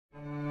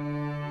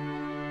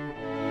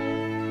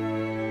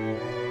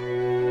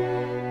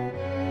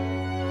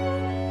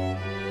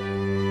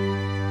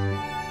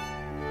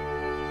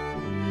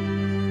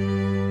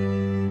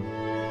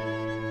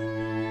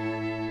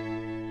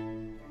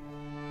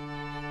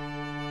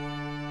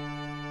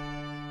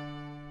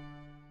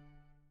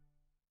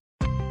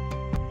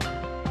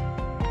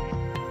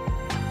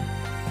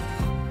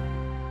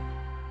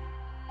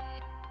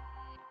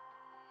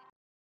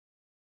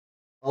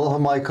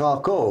Aloha mai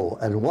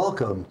kākou, and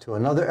welcome to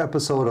another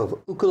episode of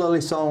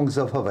Ukulele Songs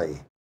of Hawaii.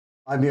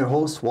 I'm your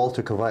host,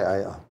 Walter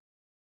Kawaiaea.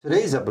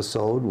 Today's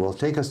episode will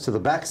take us to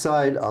the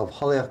backside of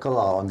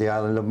Haleakala on the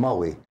island of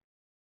Maui,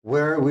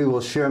 where we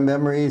will share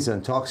memories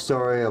and talk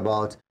story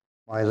about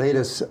my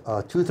latest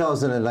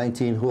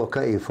 2019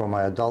 Huaka'i for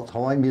my adult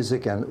Hawaiian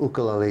music and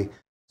ukulele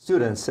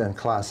students and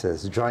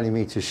classes. Joining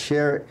me to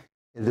share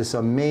in this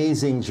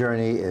amazing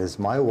journey is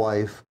my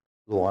wife,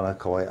 Luana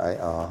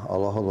Kawaiaea.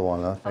 Aloha,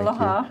 Luana.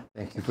 Aloha.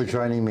 Thank you for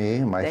joining me,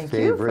 my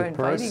favorite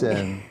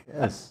person.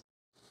 Yes.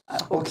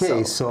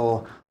 Okay,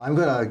 so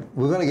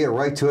we're gonna get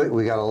right to it.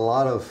 We got a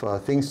lot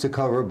of things to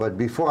cover, but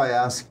before I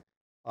ask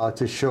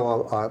to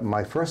show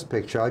my first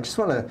picture, I just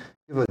want to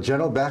give a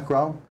general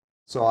background.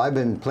 So I've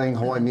been playing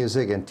Hawaiian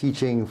music and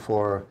teaching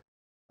for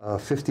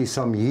 50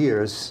 some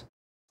years,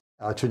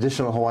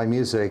 traditional Hawaiian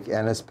music,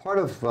 and as part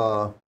of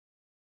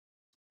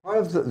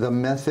the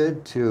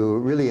method to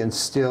really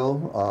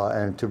instill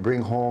and to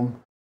bring home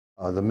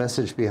the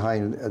message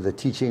behind the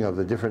teaching of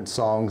the different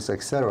songs,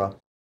 etc.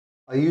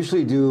 I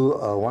usually do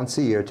once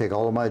a year, take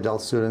all of my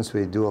adult students,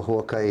 we do a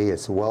Huaka'i.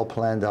 It's well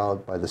planned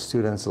out by the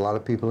students, a lot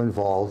of people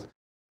involved.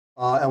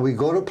 And we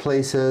go to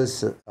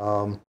places,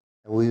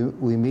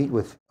 we meet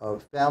with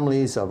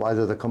families of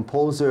either the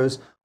composers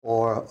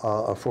or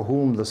for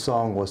whom the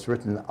song was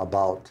written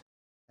about.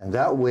 And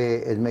that way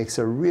it makes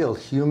a real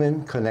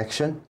human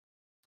connection.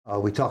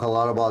 We talk a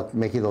lot about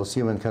making those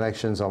human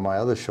connections on my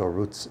other show,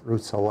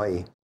 Roots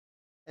Hawaii.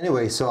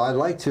 Anyway, so I'd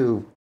like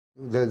to,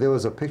 there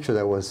was a picture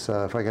that was,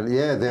 if I can,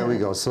 yeah, there we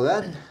go. So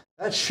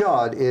that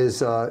shot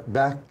is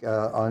back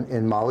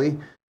in Maui,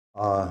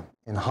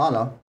 in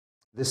Hana.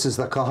 This is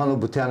the Kahana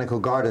Botanical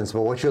Gardens,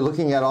 but what you're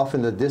looking at off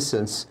in the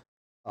distance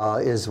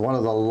is one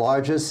of the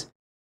largest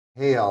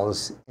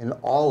heiaus in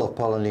all of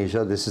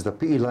Polynesia. This is the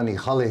Pi'ilani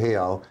Hale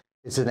heiau.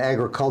 It's an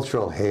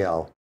agricultural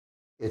heiau.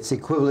 It's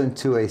equivalent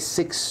to a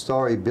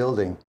 6-story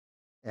building.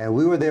 And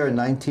we were there in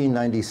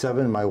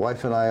 1997, my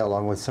wife and I,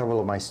 along with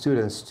several of my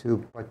students, to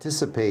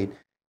participate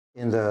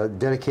in the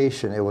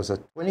dedication. It was a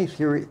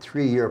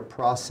 23-year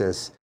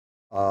process.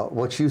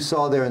 What you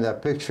saw there in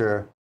that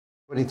picture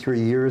 23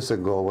 years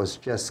ago was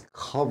just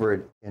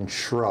covered in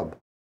shrub.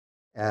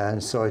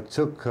 And so it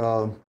took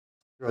through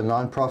a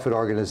nonprofit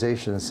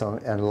organization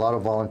and a lot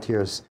of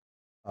volunteers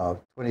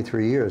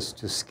 23 years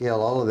to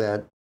scale all of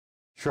that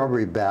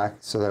shrubbery back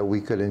so that we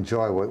could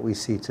enjoy what we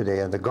see today,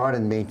 and the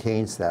garden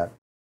maintains that.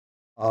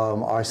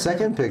 Our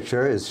second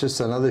picture is just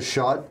another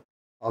shot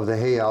of the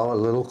heiau, a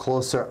little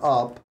closer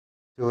up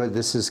to it.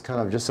 This is kind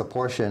of just a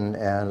portion,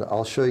 and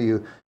I'll show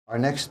you our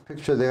next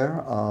picture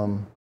there.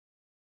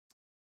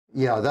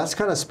 Yeah, that's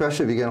kind of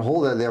special. If you can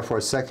hold that there for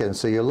a second.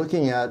 So you're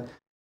looking at,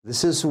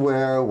 this is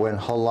where when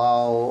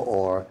halau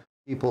or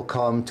people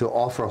come to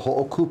offer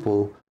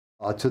ho'okupu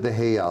to the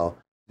heiau,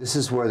 this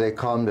is where they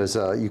come. There's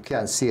a, you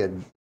can't see it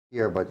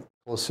here, but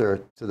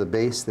closer to the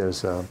base,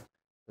 there's a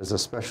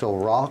special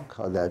rock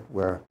that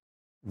where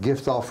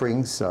gift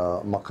offerings,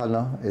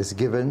 makana, is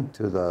given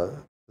to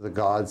the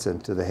gods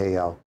and to the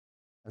heiau.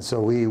 And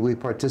so we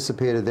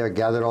participated there,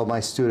 gathered all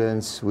my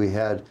students. We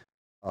had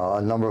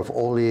a number of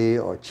oli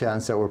or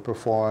chants that were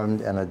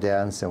performed and a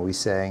dance, and we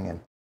sang, and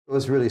it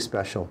was really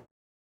special.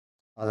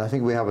 I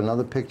think we have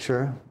another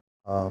picture.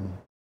 Oh,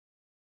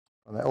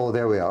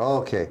 there we are.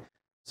 Okay.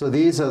 So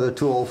these are the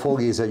two old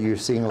fogies that you're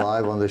seeing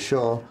live on the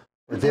show.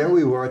 But there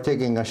we were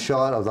taking a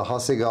shot of the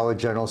Hasegawa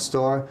General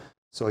Store.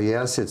 So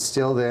yes, it's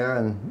still there,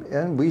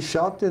 and we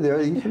shopped in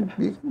there. You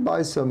can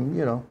buy some,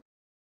 you know,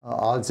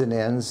 odds and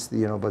ends,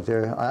 you know, but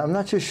there, I'm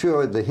not too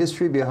sure the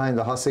history behind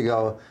the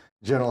Hasegawa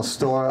General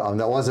Store.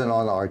 That wasn't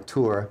on our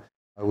tour.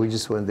 We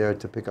just went there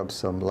to pick up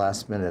some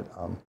last minute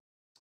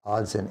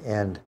odds and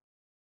end.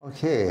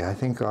 Okay, I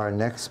think our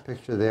next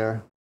picture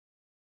there.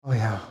 Oh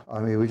yeah, I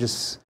mean,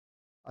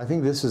 I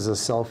think this is a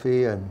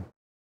selfie, and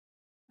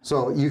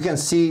so you can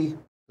see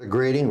the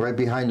grading right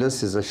behind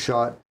us is a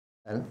shot,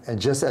 and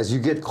just as you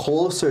get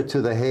closer to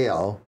the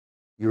heiau,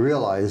 you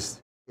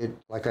realize it,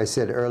 like I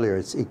said earlier,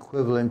 it's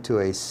equivalent to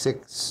a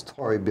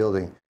 6-story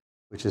building,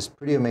 which is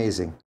pretty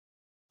amazing.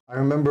 I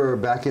remember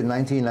back in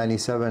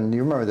 1997,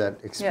 you remember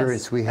that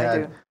experience we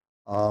had?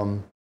 I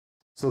do.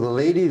 So the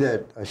lady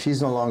that,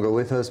 she's no longer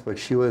with us, but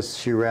she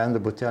ran the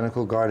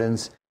botanical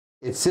gardens.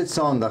 It sits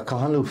on the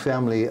Kahanu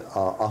family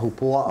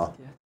ahupua'a.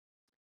 Yeah.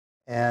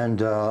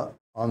 And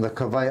on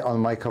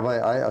my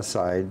Kawaiaea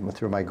side,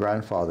 through my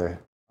grandfather,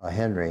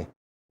 Henry,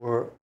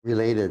 we're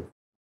related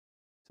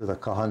to the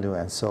Kahanu.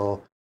 And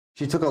so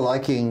she took a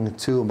liking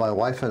to my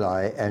wife and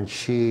I, and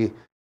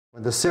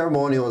when the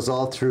ceremony was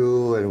all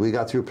through and we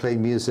got through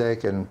playing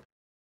music, and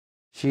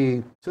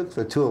she took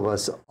the two of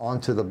us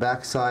onto the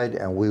backside,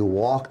 and we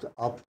walked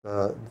up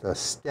the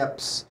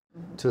steps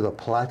to the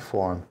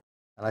platform.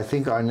 And I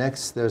think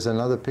there's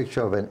another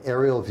picture of an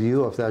aerial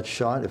view of that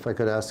shot. If I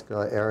could ask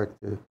Eric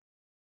to,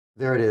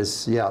 there it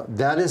is. Yeah,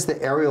 that is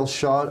the aerial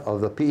shot of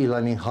the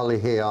Pi'ilani Hale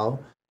heiau.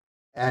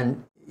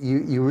 And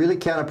you really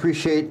can't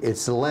appreciate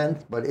its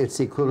length, but it's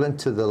equivalent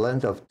to the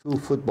length of 2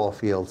 football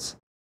fields.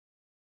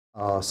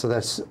 So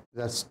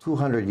that's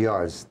 200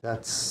 yards.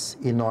 That's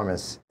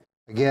enormous.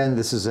 Again,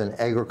 this is an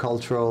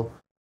agricultural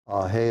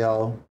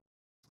heiau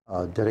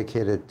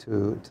dedicated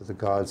to the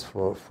gods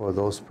for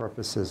those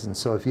purposes. And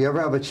so if you ever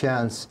have a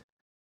chance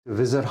to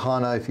visit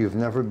Hana, if you've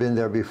never been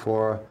there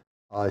before,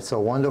 it's a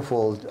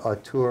wonderful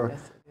tour.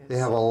 Yes, they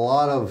have a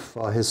lot of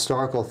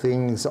historical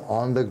things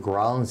on the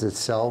grounds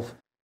itself.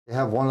 They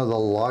have one of the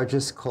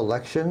largest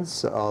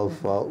collections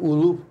of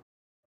ulu.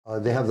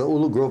 They have the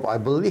ulu grove, I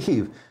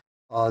believe.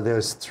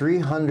 There's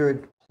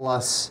 300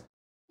 plus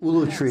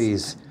ulu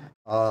trees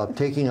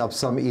taking up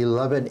some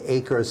 11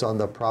 acres on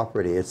the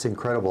property. It's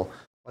incredible.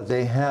 But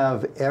they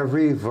have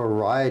every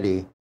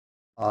variety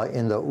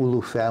in the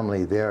ulu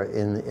family there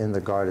in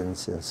the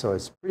gardens. And so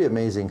it's pretty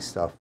amazing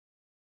stuff.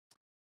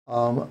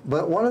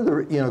 But one of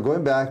the,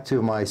 going back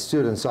to my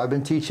students, so I've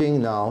been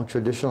teaching now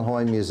traditional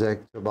Hawaiian music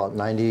to about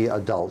 90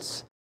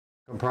 adults,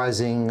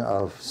 comprising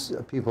of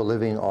people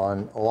living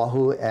on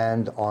Oahu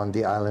and on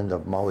the island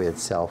of Maui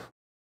itself.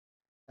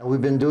 And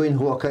we've been doing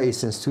Huaka'i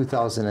since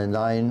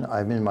 2009.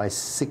 I'm in my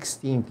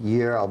 16th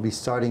year. I'll be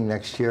starting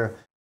next year,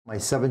 my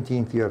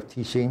 17th year of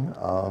teaching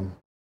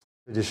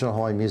traditional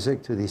Hawaiian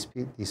music to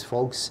these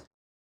folks.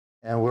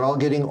 And we're all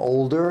getting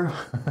older,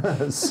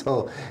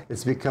 so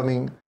it's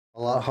becoming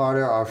a lot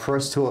harder. Our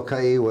first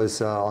Huaka'i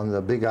was on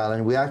the Big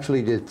Island. We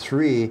actually did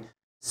 3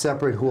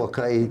 separate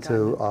Huaka'i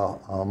to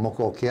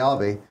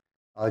Moko'okeawe.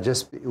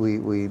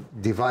 We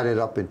divided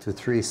up into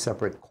 3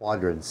 separate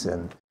quadrants,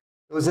 and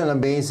it was an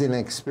amazing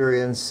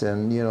experience.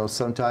 And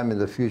sometime in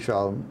the future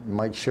I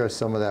might share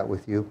some of that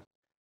with you.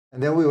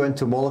 And then we went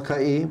to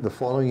Moloka'i the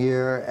following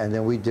year, and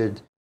then we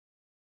did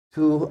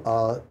 2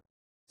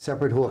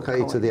 separate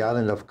Huaka'i to the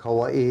island of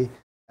Kauai.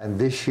 And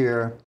this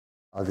year,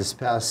 this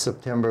past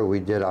September, we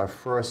did our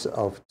first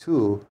of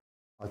 2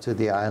 to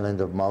the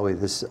island of Maui.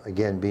 This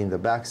again being the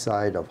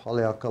backside of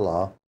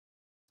Haleakala,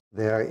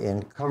 there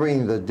in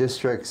covering the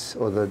districts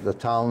or the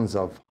towns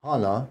of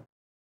Hana,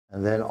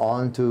 and then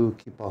on to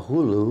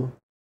Kīpahulu,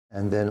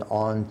 and then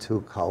on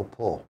to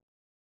Kaupō.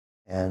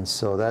 And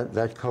so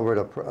that covered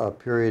a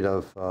period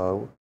of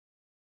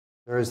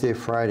Thursday,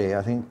 Friday,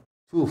 I think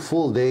 2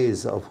 full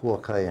days of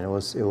Huaka'i, and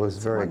it was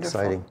very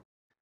exciting.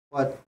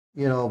 But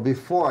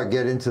before I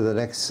get into the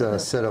next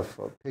set of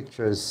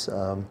pictures,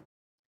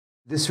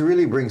 this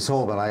really brings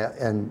home,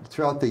 and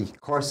throughout the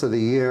course of the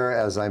year,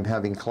 as I'm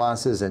having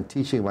classes and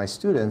teaching my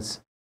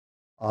students,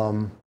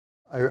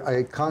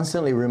 I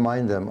constantly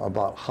remind them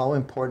about how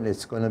important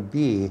it's going to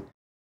be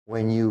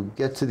when you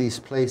get to these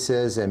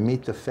places and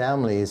meet the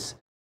families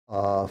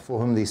for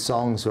whom these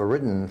songs were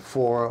written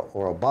for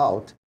or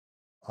about.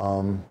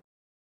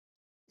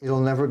 It'll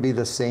never be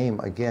the same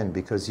again,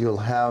 because you'll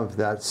have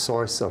that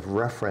source of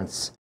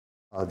reference,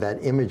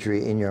 that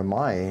imagery in your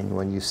mind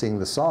when you sing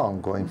the song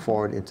going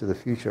forward into the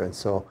future. And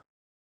so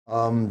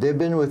they've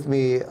been with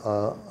me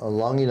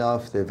long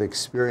enough. They've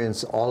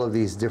experienced all of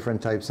these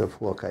different types of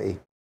Huaka'i,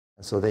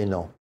 and so they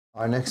know.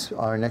 Our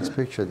next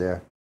picture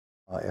there,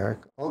 Eric.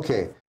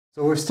 Okay,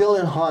 so we're still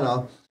in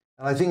Hana,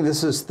 and I think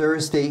this is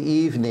Thursday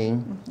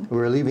evening.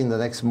 We're leaving the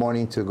next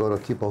morning to go to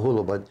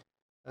Kīpahulu, but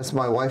that's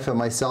my wife and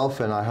myself,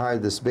 and I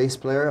hired this bass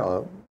player,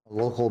 a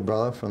local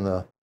brother from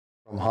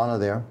Hana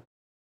there,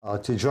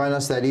 to join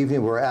us that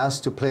evening. We were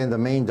asked to play in the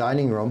main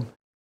dining room,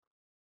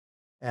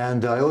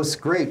 and it was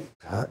great.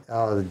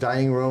 The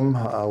dining room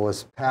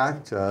was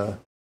packed.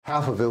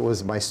 Half of it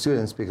was my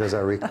students, because I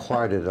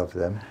required it of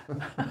them.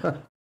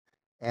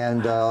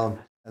 And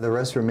the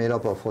rest were made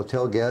up of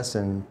hotel guests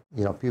and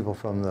people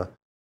from the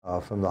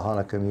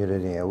Hana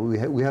community.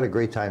 And we had a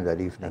great time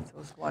that evening. It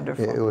was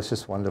wonderful. It was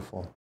just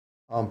wonderful.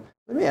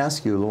 Let me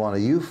ask you, Luana,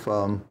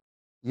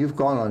 you've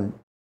gone on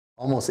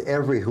almost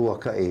every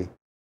Huaka'i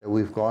that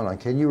we've gone on.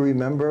 Can you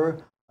remember?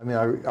 I mean,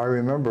 I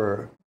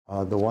remember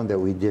the one that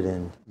we did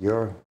in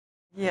your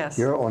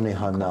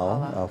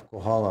Onihanau of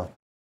Kohala.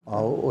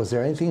 Was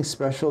there anything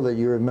special that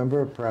you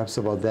remember, perhaps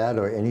about that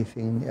or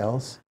anything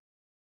else?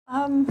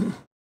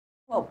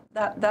 Well,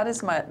 that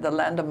is the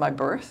land of my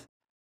birth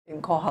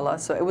in Kohala,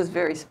 so it was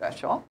very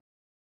special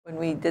when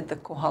we did the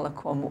Kohala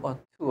Komo'o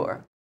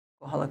tour.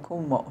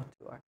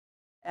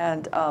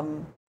 And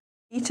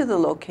each of the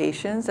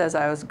locations as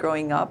I was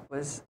growing up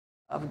was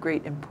of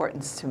great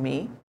importance to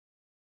me.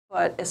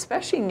 But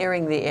especially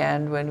nearing the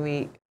end, when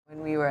we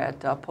were at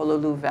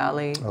Pololu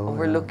Valley,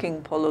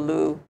 overlooking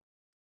Pololu,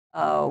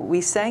 we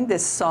sang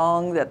this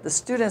song that the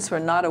students were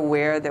not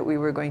aware that we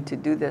were going to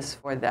do this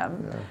for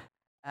them. Yeah.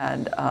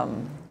 And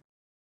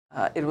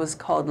it was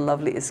called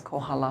Lovely is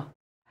Kohala.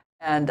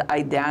 And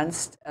I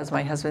danced as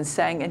my husband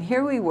sang. And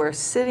here we were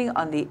sitting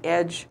on the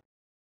edge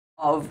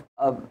of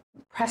a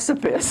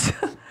precipice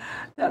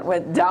that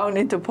went down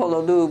into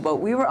Pololu, but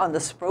we were on the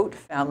Sproat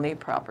family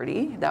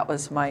property. That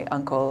was my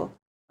Uncle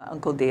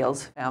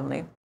Dale's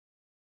family.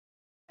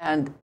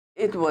 And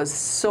it was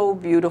so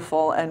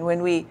beautiful. And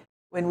when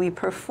we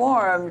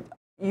performed,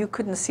 you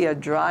couldn't see a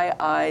dry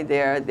eye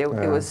there.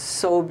 It was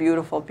so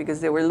beautiful,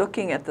 because they were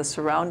looking at the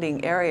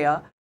surrounding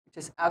area, which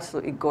is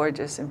absolutely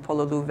gorgeous in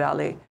Pololu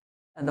Valley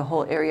and the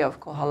whole area of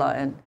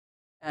Kohala.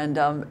 And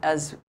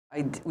as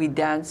we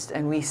danced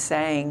and we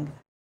sang,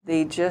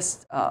 they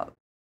just,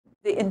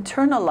 they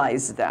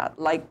internalize that,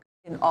 like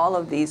in all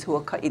of these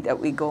Huaka'i that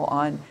we go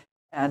on.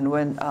 And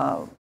when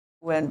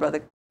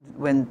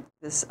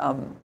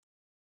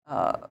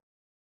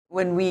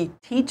we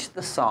teach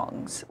the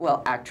songs,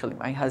 well, actually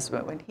my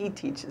husband, when he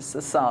teaches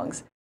the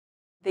songs,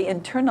 they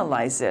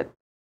internalize it.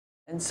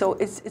 And so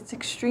it's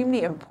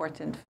extremely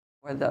important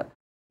for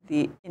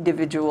the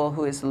individual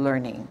who is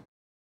learning,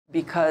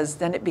 because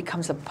then it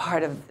becomes a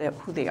part of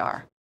who they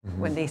are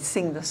when they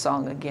sing the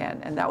song again.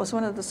 And that was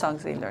one of the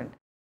songs they learned,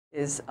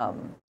 is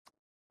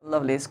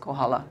Loveliest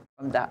Kohala.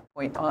 From that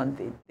point on,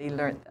 they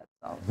learned that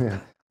song. Yeah,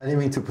 I didn't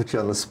mean to put you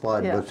on the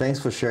spot, but thanks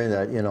for sharing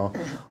that, you know.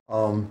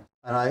 And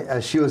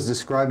as she was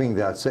describing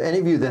that, so any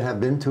of you that have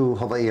been to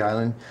Hawaii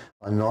Island,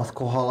 North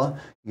Kohala,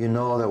 you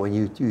know that when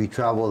you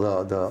travel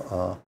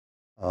the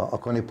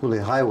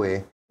Akonipuli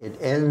Highway, it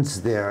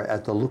ends there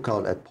at the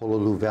lookout at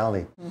Pololu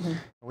Valley.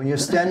 When you're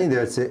standing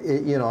there, it's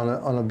you know,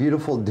 on a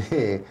beautiful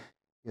day,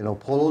 you know,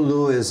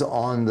 Pololu is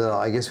on the,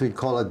 I guess we'd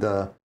call it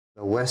the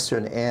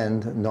western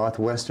end,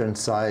 northwestern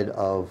side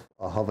of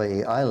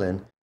Hawaii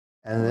Island.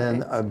 And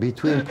then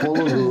between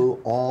Pololu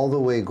all the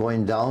way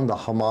going down the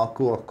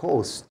Hamakua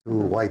coast to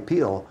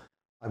Waipio,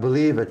 I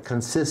believe it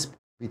consists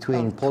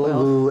between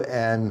Pololu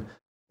and,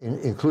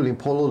 including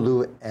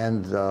Pololu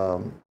and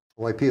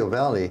Waipio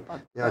Valley,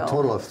 there are a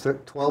total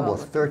of 12 or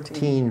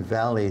 13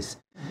 valleys.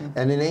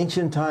 And in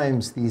ancient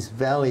times, these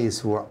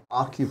valleys were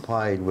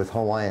occupied with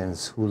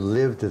Hawaiians who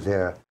lived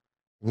there.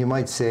 And you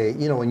might say,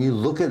 you know, when you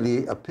look at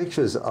the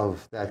pictures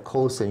of that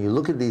coast and you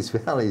look at these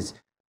valleys,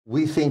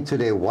 we think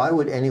today, why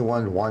would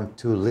anyone want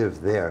to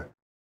live there?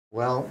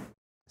 Well,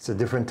 it's a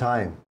different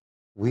time.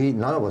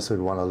 None of us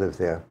would want to live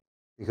there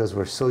because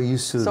we're so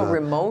used to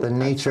the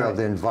nature of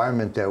the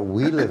environment that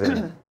we live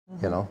in.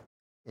 You know,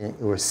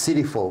 we're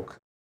city folk.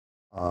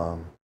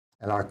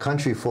 And our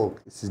country folk,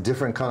 it's a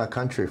different kind of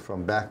country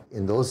from back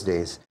in those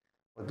days.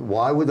 But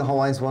why would the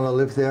Hawaiians want to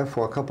live there?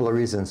 For a couple of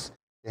reasons.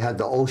 They had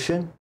the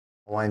ocean.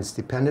 Hawaiians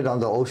depended on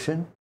the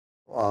ocean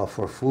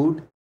for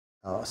food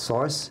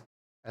source.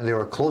 And they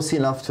were close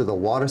enough to the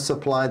water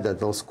supply that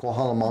those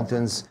Kohala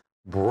Mountains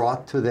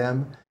brought to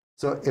them.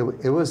 So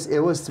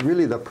it was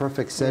really the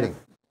perfect setting.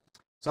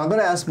 So I'm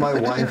going to ask my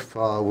wife,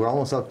 we're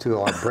almost up to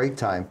our break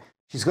time.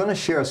 She's going to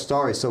share a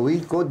story. So we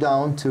go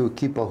down to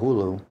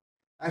Kīpahulu.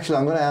 Actually,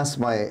 I'm going to ask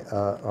my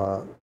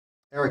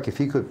Eric if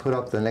he could put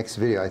up the next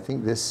video. I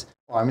think this,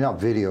 I mean not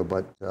video,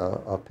 but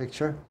a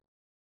picture.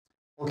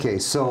 Okay,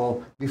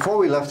 so before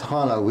we left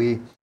Hana, we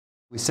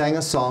sang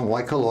a song,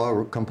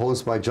 Waikaloa,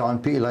 composed by John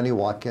P. Lenny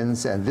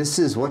Watkins, and this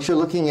is what you're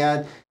looking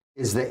at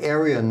is the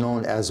area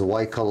known as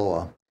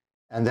Waikaloa.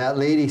 And that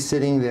lady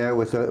sitting there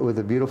with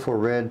a beautiful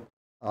red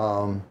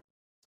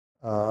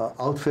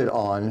outfit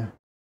on,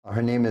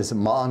 her name is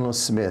Ma'ano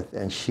Smith,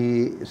 and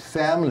she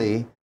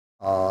family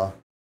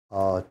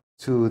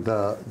to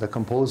the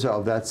composer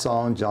of that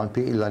song, John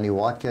P. Lenny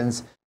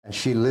Watkins, and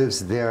she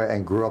lives there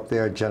and grew up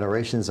there,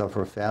 generations of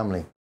her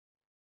family.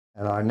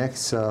 And our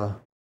next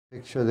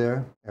picture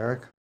there,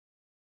 Eric.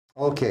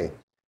 Okay,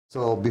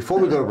 so before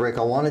we go to break,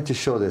 I wanted to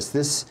show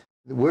this.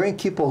 We're in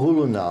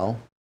Kīpahulu now,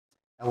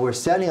 and we're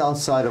standing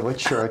outside of a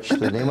church.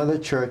 The name of the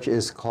church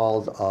is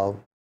called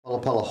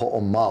Palapala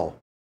Ho'omau.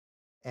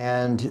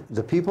 And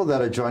the people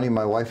that are joining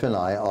my wife and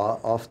I are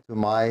off to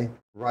my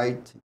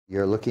right,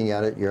 you're looking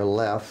at it, your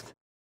left,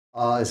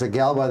 is a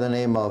gal by the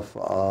name of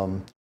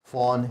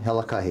Fawn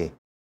Helakahi.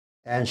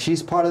 And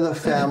she's part of the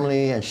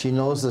family, and she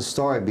knows the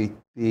story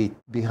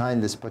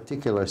behind this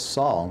particular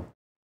song.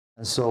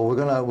 And so we're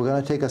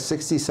gonna take a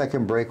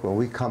 60-second break. When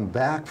we come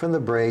back from the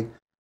break,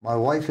 my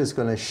wife is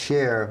going to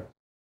share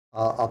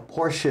a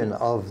portion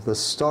of the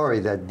story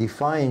that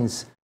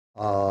defines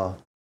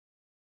Kamakani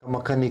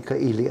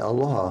Ka'ili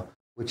Aloha,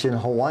 which in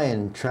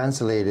Hawaiian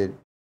translated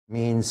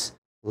means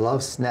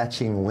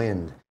love-snatching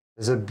wind.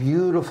 There's a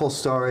beautiful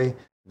story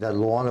that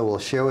Luana will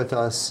share with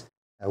us,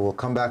 and we'll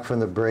come back from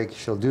the break.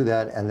 She'll do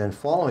that, and then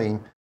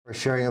following her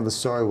sharing of the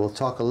story, we'll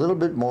talk a little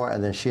bit more,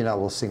 and then she and I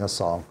will sing a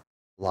song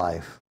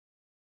live.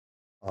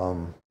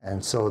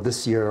 And so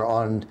this year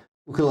on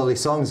Ukulele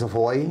Songs of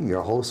Hawaii,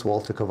 your host,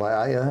 Walter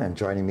Kawaiaea, and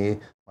joining me,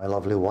 my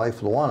lovely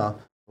wife, Luana.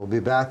 We'll be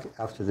back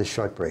after this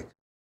short break.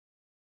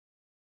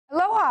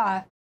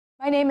 Aloha!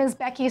 My name is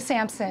Becky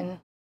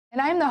Sampson,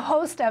 and I'm the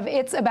host of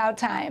It's About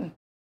Time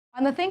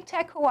on the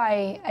ThinkTech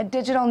Hawaii, a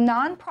digital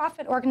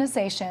nonprofit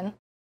organization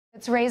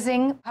that's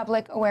raising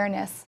public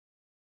awareness.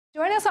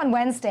 Join us on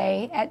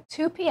Wednesday at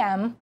 2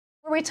 p.m.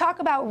 where we talk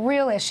about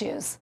real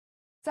issues.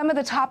 Some of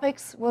the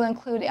topics will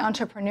include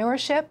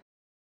entrepreneurship,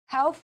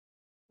 health,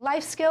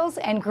 life skills,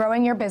 and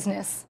growing your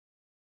business.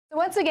 So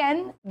once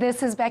again,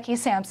 this is Becky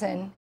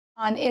Sampson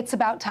on It's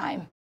About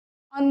Time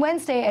on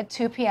Wednesday at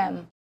 2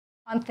 p.m.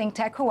 on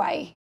ThinkTech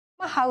Hawaii.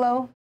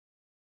 Mahalo.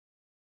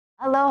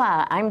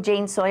 Aloha, I'm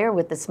Jane Sawyer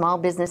with the Small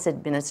Business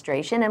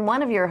Administration and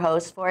one of your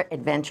hosts for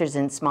Adventures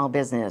in Small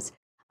Business,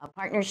 a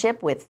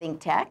partnership with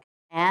ThinkTech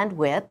and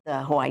with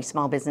the Hawaii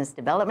Small Business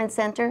Development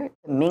Center,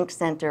 the Mink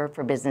Center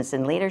for Business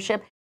and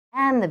Leadership,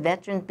 and the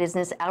Veterans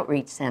Business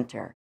Outreach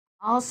Center.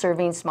 all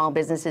serving small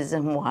businesses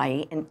in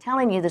Hawaii and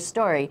telling you the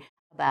story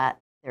about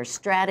their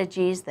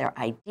strategies, their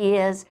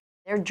ideas,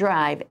 their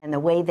drive, and the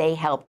way they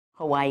help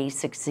Hawaii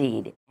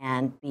succeed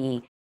and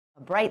be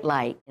a bright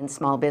light in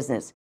small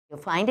business. You'll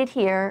find it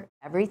here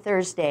every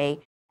Thursday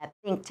at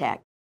ThinkTech.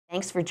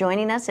 Thanks for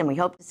joining us, and we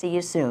hope to see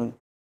you soon.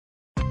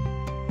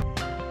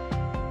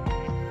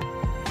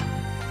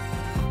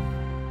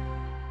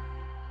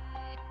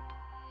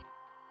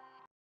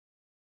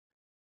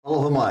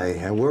 Aloha,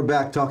 and we're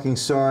back talking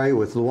story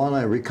with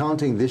Luana and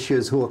recounting this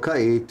year's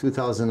Huaka'i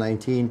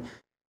 2019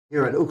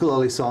 here at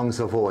Ukulele Songs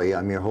of Hawaii.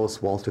 I'm your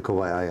host, Walter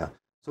Kawaiaea.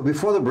 So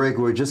before the break,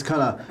 we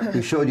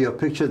showed you a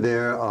picture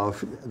there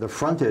of the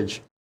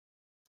frontage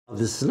of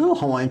this little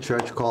Hawaiian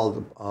church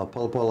called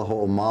Palapala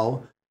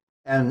Ho'omau.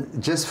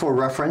 And just for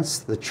reference,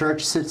 the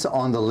church sits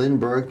on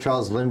the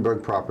Charles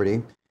Lindbergh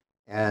property,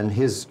 and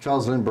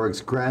Charles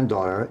Lindbergh's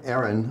granddaughter,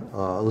 Erin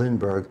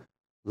Lindbergh,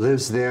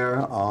 lives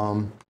there,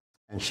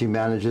 and she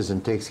manages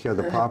and takes care of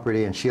the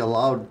property. And she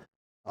allowed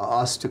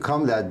us to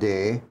come that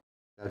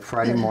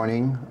Friday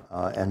morning,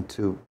 and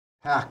to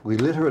pack. We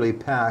literally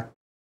packed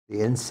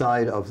the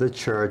inside of the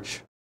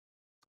church.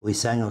 We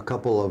sang a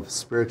couple of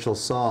spiritual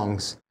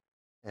songs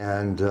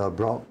and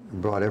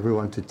brought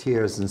everyone to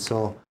tears. And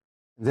so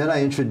then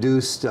I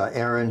introduced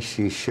Erin.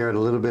 She shared a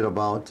little bit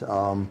about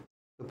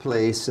the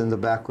place and the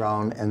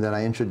background. And then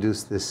I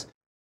introduced this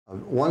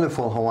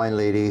wonderful Hawaiian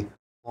lady,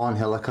 Fawn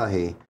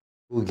Helakahi,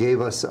 who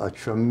gave us a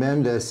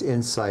tremendous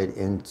insight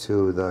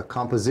into the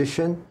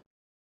composition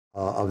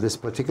of this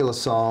particular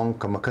song,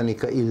 Kamakani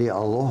Ka'ili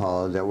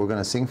Aloha, that we're going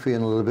to sing for you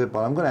in a little bit.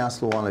 But I'm going to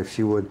ask Luana if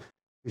she would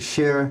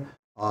share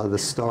the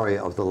story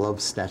of the love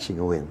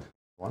snatching wind.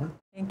 Luana?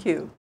 Thank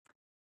you.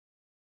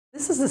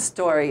 This is a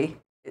story.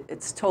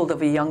 It's told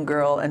of a young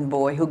girl and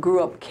boy who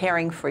grew up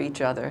caring for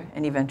each other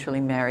and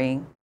eventually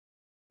marrying.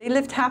 They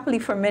lived happily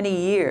for many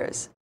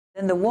years.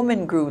 Then the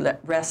woman grew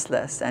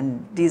restless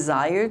and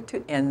desired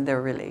to end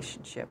their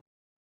relationship.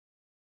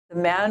 The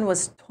man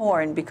was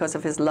torn because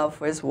of his love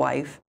for his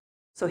wife,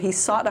 so he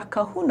sought a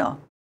kahuna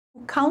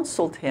who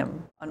counseled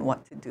him on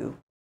what to do.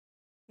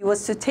 He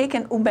was to take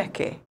an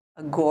umeke,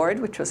 a gourd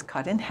which was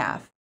cut in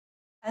half,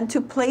 and to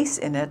place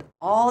in it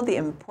all the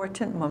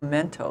important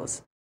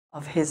mementos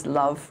of his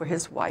love for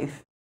his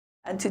wife,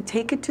 and to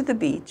take it to the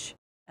beach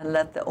and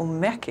let the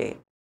umeke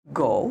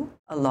go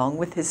along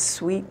with his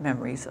sweet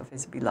memories of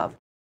his beloved.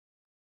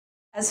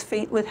 As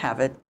fate would have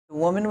it, the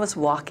woman was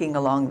walking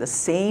along the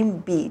same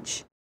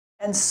beach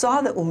and saw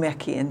the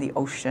umeke in the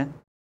ocean.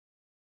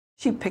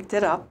 She picked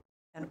it up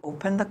and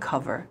opened the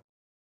cover,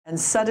 and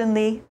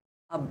suddenly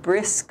a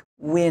brisk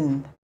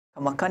wind,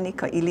 Kamakani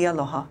Ka'ili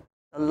Aloha,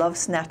 the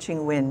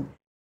love-snatching wind,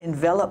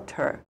 enveloped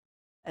her.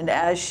 And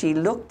as she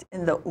looked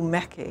in the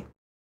umeke,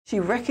 she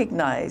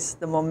recognized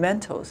the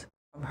mementos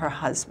from her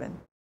husband,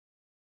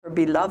 her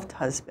beloved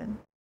husband.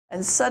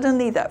 And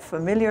suddenly that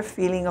familiar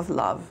feeling of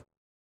love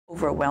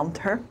overwhelmed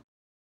her.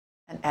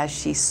 And as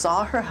she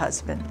saw her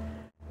husband,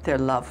 their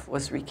love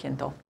was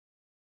rekindled.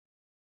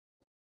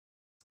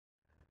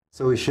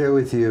 So we share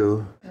with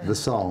you the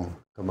song,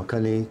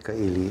 Kamakani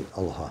Ka'ili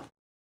Aloha.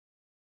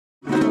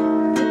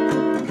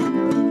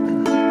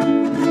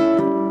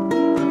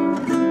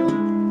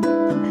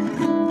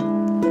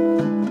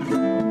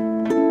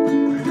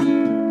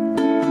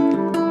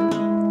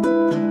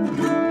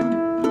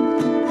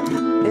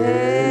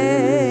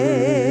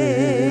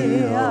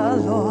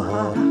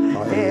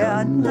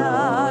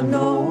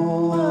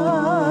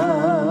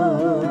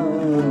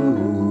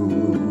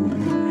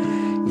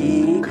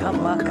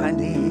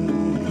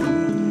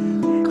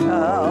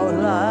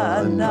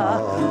 Kaulana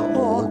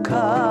o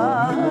ka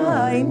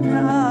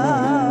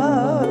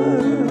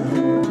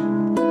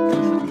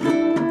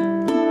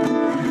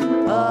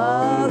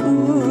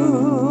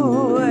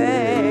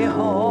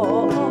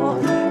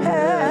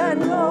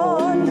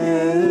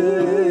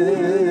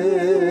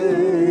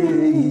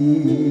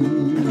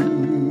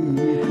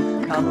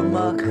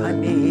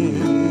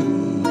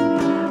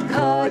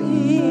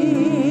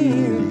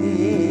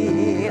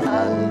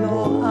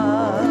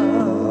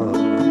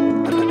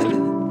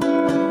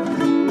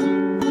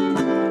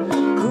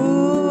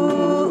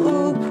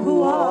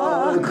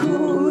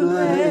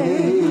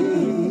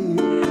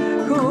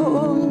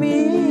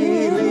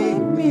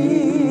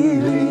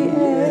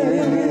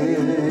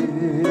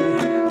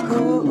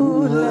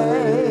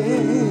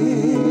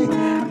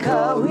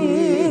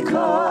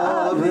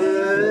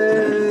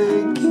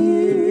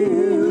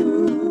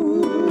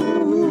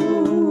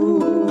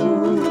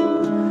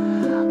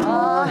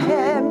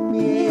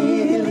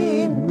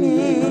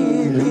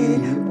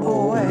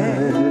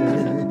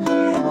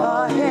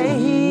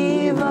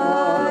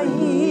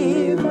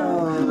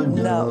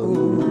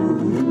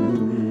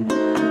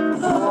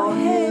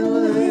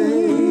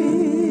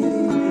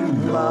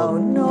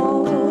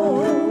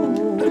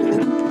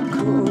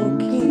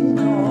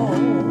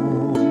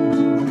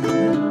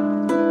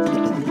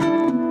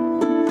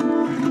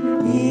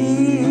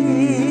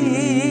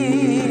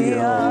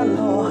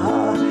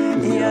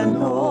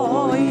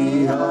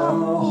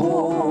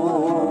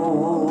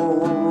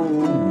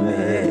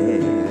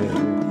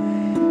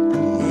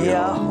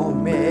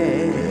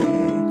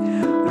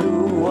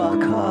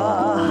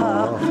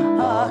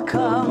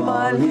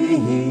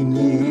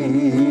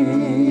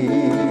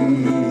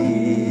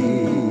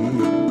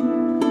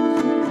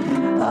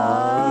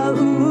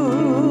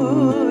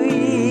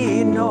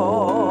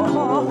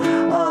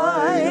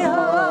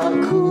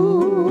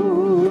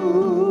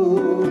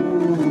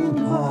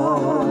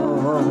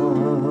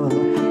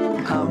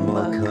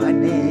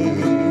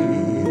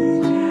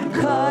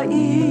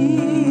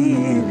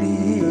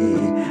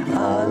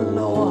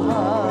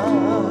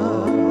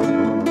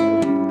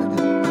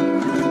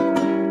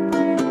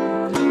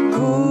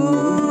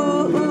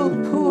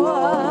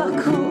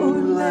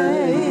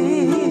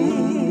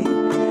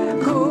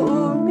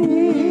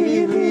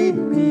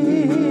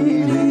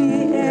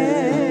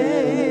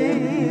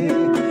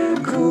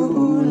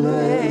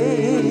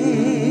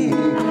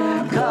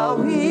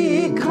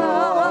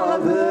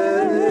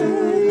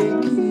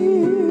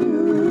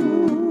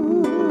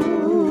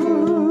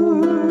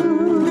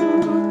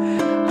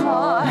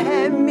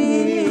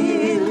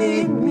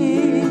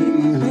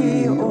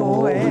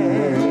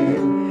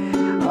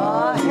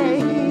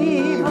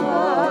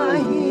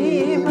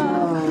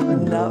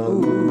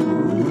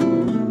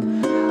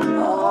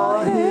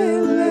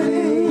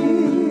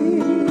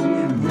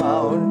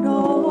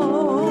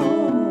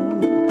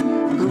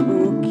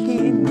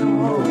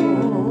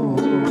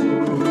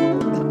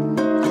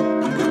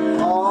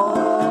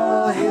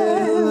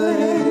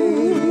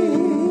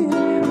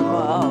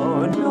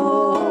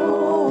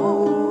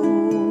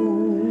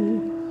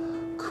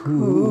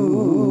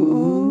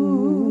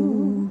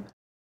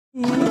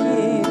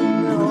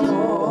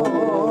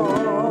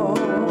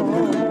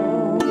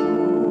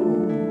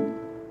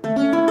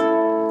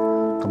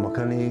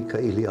Kamakani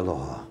Ka'ili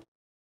Aloha.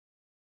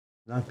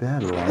 Not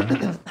bad,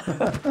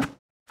 Luana.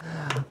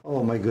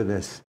 Oh my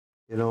goodness.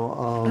 You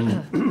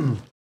know,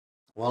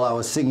 while I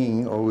was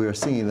singing, or we were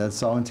singing that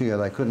song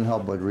together, I couldn't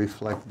help but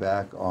reflect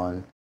back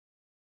on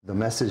the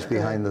message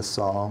behind the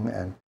song.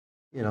 And,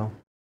 you know,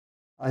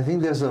 I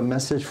think there's a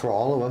message for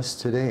all of us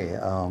today.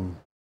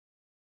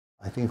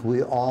 I think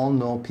we all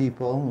know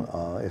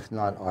people, if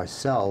not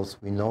ourselves,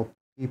 we know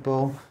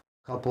people,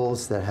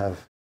 couples that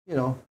have, you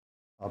know,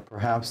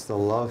 perhaps the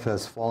love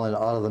has fallen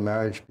out of the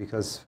marriage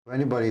because for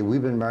anybody,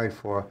 we've been married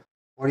for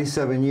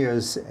 47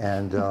 years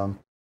and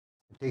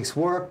it takes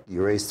work.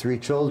 You raise 3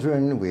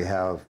 children. We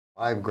have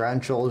 5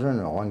 grandchildren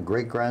and 1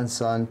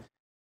 great-grandson.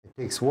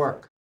 It takes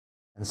work.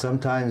 And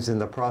sometimes in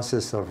the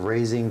process of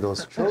raising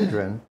those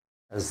children,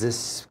 as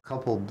this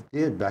couple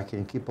did back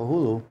in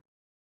Kīpahulu,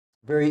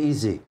 very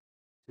easy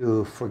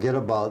to forget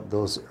about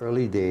those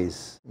early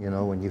days, you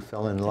know, when you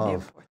fell in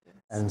love.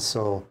 And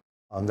so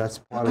that's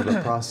part of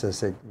the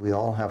process that we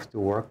all have to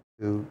work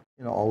to,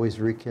 you know, always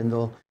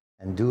rekindle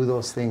and do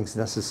those things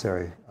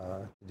necessary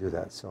to do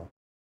that. So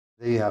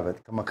there you have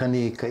it.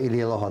 Kamakani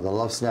Ka'ili Aloha, the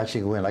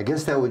love-snatching wind. I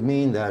guess that would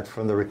mean that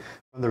from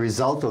the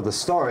result of the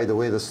story, the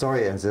way the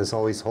story ends, there's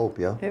always hope,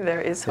 yeah?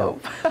 There is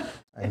hope.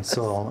 And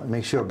so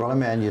make sure, brother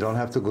man, you don't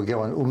have to go get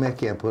one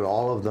umeke and put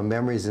all of the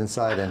memories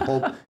inside and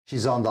hope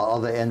she's on the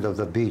other end of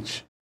the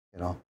beach. You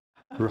know,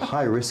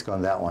 high risk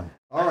on that one.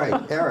 All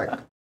right, Eric,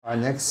 our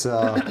next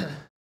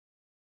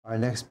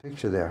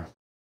picture there.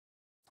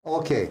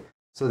 Okay,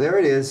 so there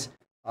it is.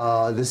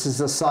 This is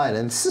a sign,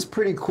 and this is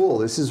pretty cool.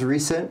 This is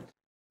recent.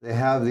 They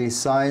have these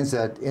signs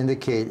that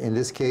indicate, in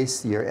this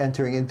case, you're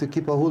entering into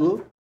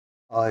Kīpahulu.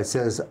 It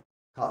says,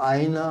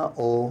 Ka'aina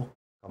o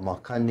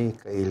Kamakani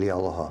Ka'ili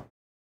Aloha,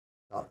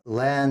 the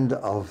land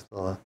of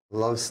the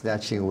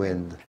love-snatching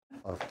wind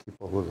of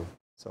Kīpahulu.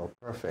 So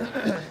perfect.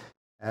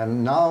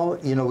 And now,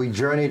 you know, we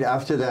journeyed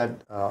after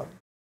that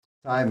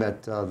time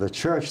at the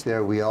church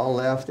there. We all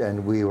left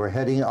and we were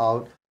heading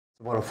out. It's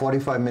about a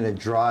 45-minute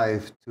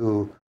drive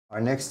to our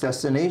next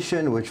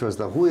destination, which was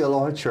the Hui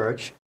Aloha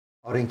Church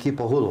out in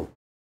Kīpahulu.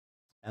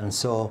 And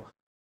so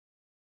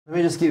let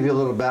me just give you a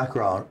little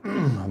background.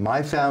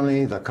 My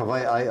family, the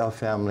Kawaiaea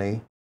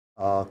family,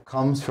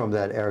 comes from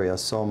that area.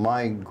 So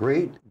my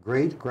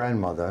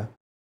great-great-grandmother,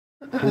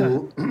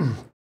 who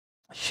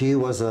she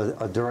was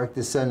a direct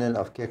descendant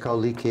of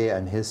Kekaulike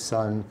and his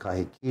son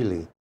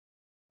Kahikili.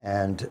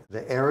 And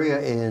the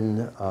area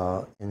in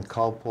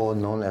Kaupō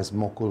known as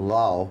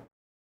Mokulau,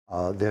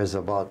 there's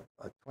about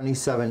a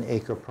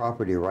 27-acre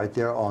property right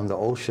there on the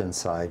ocean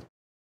side.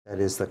 That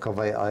is the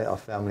Kawaiaea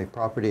family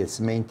property. It's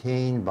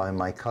maintained by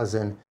my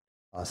cousin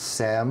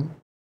Sam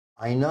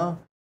Aina.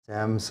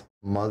 Sam's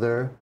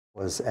mother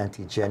was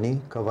Auntie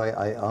Jenny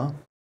Kawaiaea.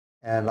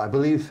 And I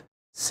believe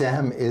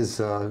Sam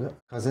is,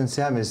 cousin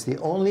Sam is the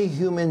only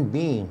human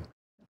being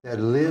that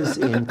lives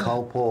in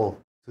Kaupō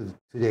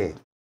today.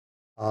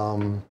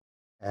 And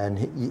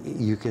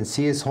you can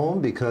see his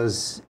home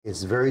because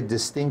it's very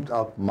distinct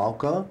up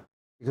Mauka,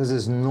 because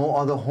there's no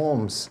other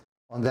homes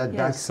on that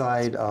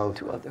backside of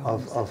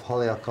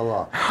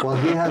Haleakala. Well,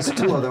 he has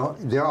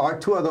there are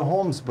 2 other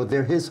homes, but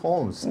they're his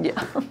homes.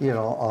 Yeah. You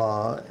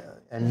know,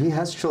 and he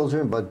has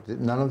children, but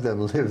none of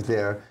them live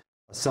there.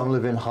 Some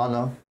live in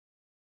Hana,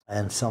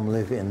 and some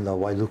live in the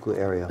Wailuku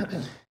area.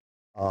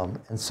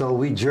 And so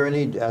we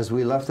journeyed as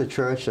we left the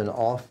church and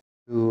off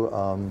to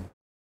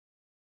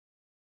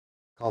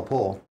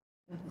Kaupō.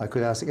 I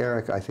could ask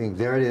Eric, I think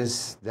there it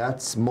is.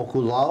 That's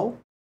Mokulau,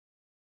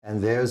 and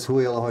there's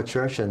Hui Aloha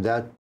Church, and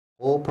that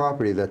whole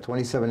property, that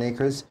 27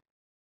 acres,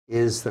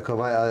 is the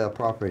Kawaiaea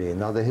property.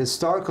 Now, the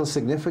historical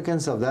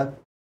significance of that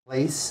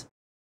place,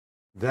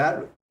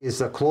 that is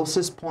the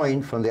closest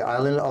point from the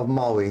island of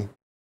Maui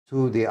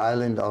to the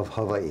island of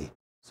Hawaii.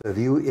 So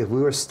if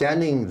we were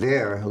standing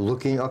there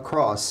looking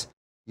across,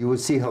 you would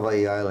see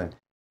Hawaii Island.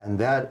 And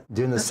that,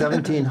 during the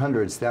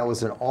 1700s, that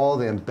was an all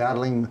the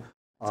battling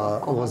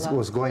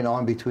was going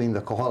on between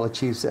the Kohala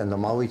chiefs and the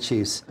Maui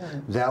chiefs.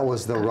 That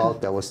was the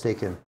route that was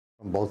taken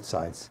from both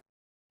sides.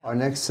 Our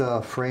next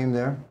frame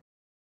there.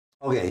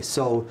 Okay,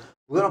 so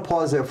we're going to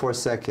pause there for a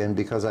second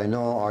because I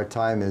know our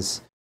time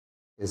is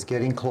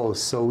getting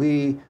close. So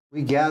we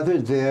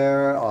gathered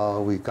there,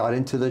 we got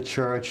into the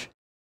church,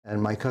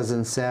 and my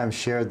cousin Sam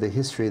shared the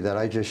history that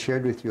I just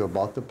shared with you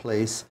about the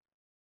place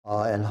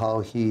and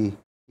how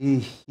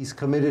he's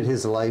committed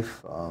his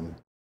life.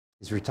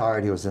 He's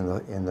retired. He was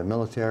in the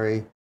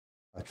military,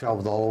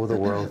 traveled all over the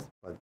world.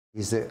 But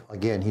he's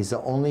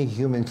the only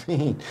human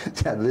being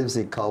that lives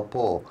in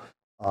Kaupō.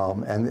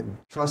 And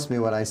trust me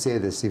when I say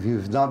this, if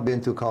you've not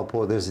been to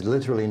Kaupō, there's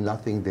literally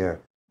nothing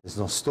there. There's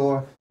no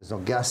store, there's no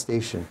gas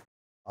station.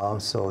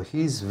 So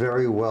he's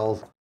very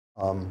well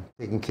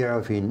taken care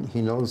of. He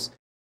knows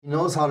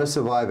how to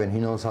survive and he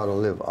knows how to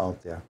live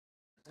out there.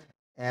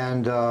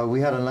 And we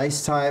had a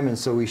nice time, and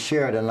so we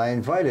shared, and I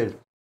invited.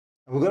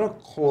 We're going to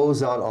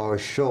close out our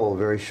show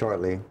very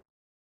shortly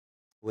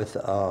with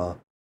a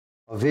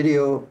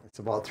video. It's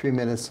about 3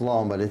 minutes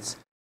long, but it's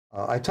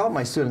I taught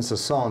my students a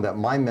song that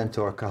my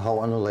mentor,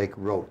 Kahau'anu Lake,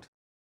 wrote.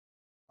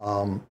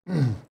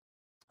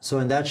 So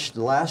in that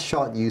last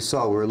shot you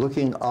saw, we were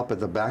looking up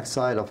at the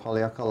backside of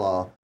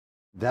Haleakala.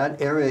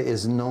 That area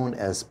is known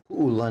as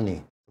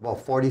Pu'ulani, about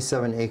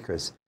 47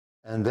 acres.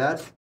 And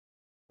that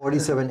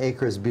 47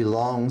 acres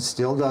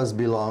still does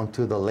belong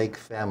to the Lake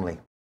family.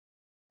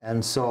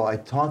 And so I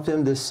taught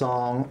them this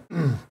song,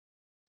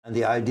 and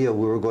the idea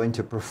we were going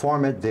to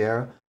perform it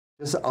there,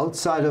 just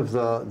outside of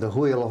the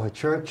Hui Aloha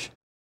Church,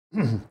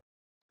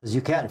 because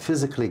you can't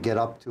physically get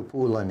up to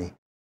Pu'ulani.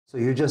 So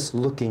you're just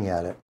looking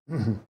at it.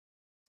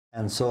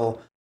 And so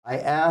I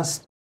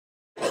asked,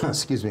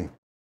 excuse me,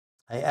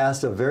 I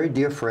asked a very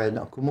dear friend,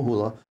 a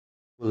kumahula,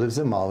 who lives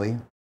in Maui.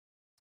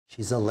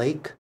 She's a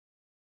lake.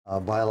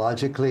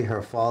 Biologically,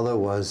 her father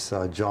was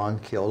John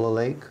Keola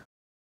Lake,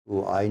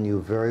 who I knew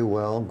very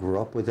well, grew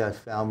up with that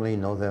family,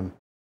 know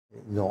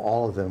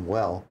all of them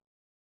well.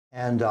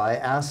 And I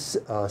asked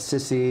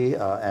Sissy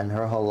and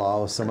her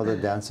halau, some of the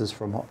dancers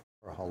from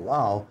her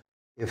halau,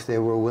 if they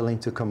were willing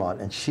to come out.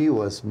 And she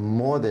was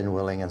more than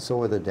willing, and so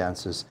were the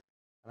dancers.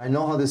 And I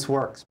know how this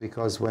works,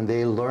 because when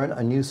they learn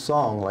a new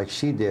song like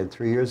she did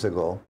 3 years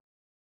ago,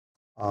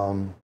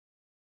 or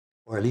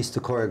at least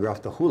to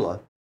choreograph the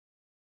hula,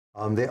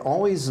 they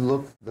always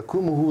look, the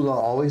kumuhula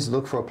always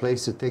look for a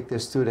place to take their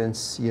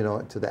students, you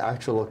know, to the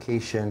actual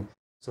location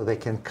so they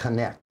can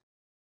connect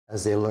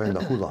as they learn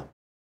the hula.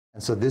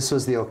 And so this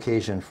was the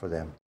occasion for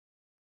them.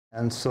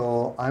 And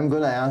so I'm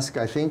going to ask,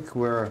 I think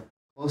we're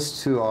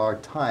close to our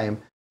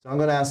time, so I'm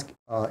going to ask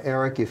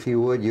Eric if he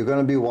would. You're going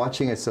to be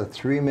watching, it's a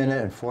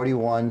 3-minute and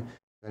 41. You're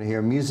going to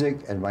hear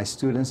music and my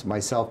students,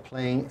 myself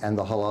playing, and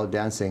the halau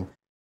dancing.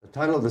 The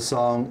title of the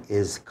song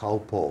is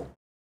Kaupō.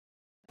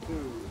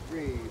 2,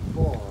 3,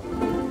 4.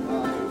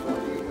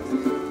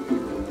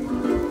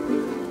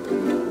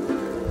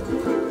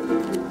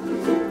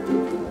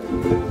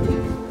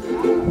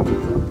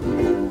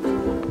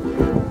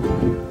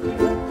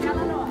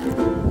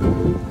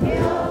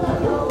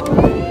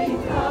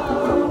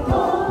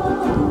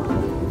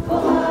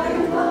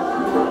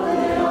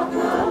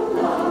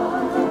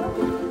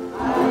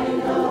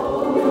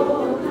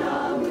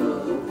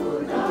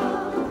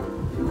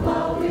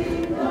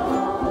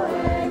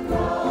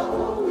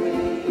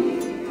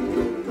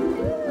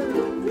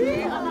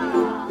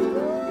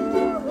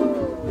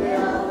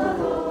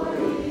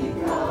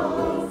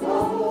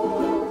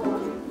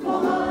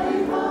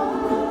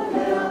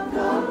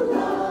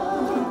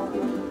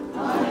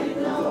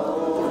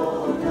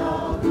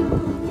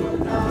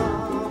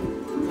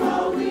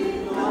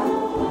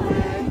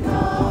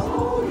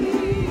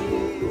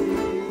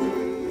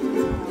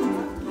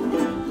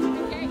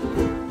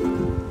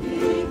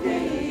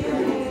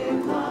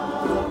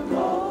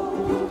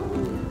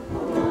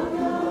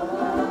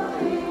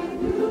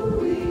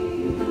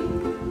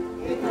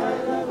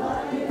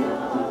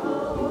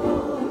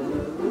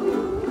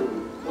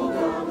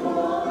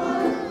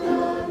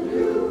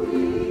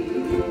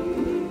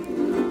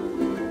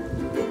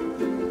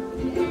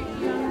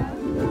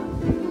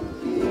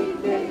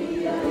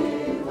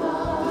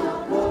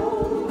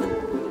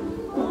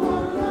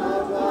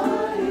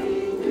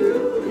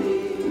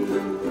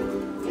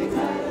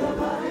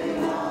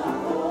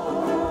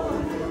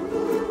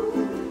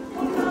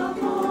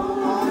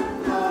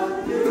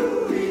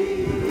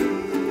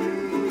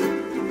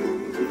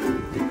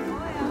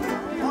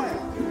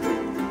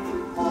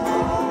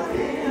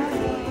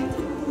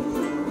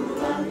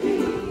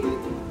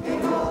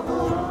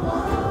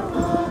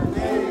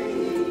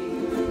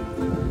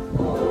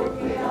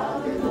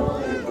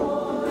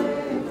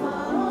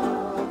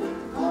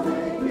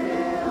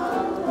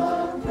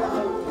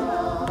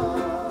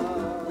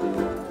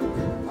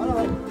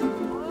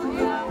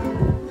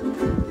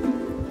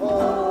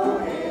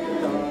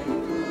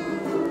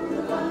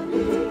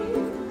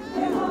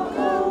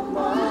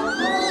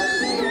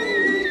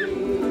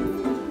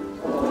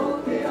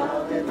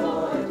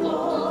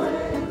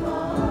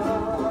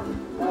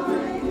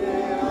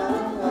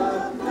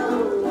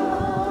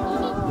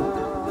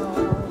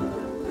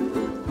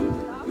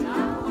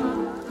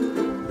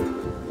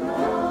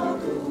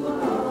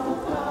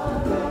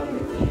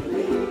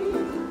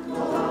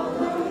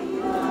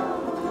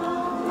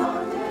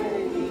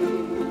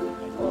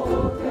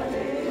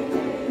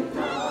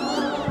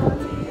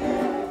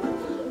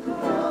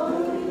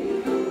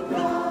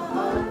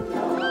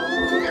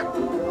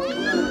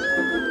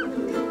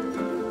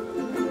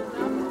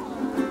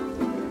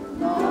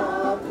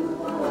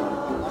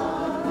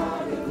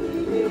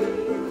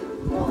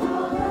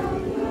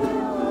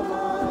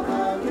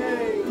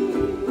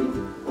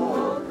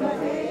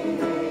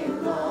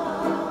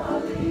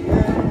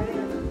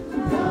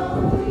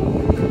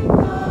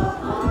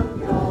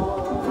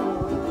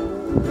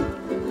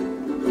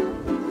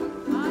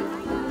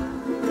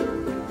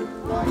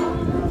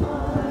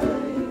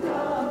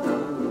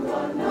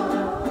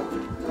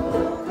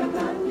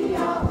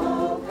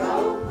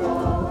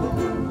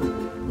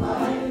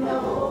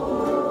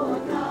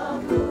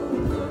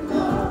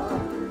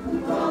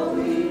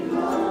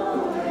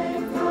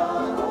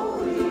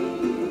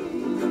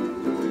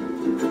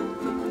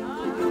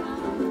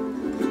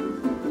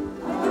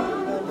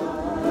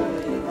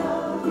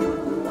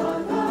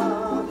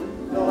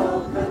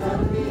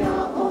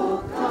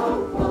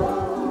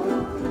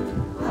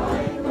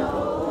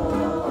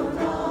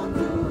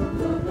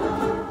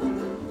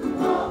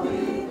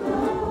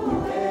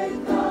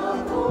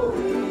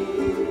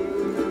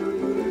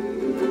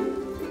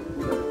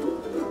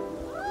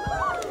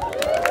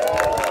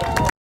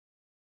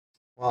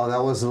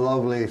 was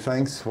lovely.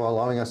 Thanks for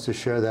allowing us to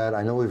share that.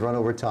 I know we've run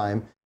over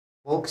time,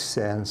 folks,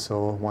 and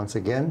so once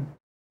again,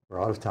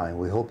 we're out of time.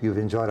 We hope you've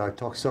enjoyed our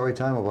talk story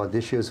time about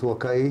this year's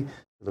Huaka'i,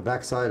 the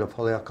backside of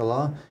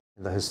Haleakala,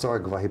 and the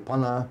historic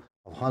Wahipana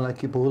of Hana,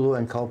 Kīpahulu,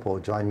 and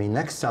Kaupō. Join me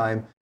next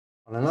time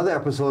on another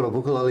episode of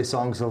Ukulele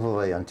Songs of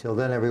Hawaii. Until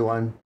then,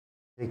 everyone,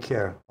 take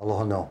care.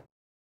 Aloha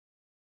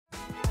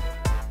no.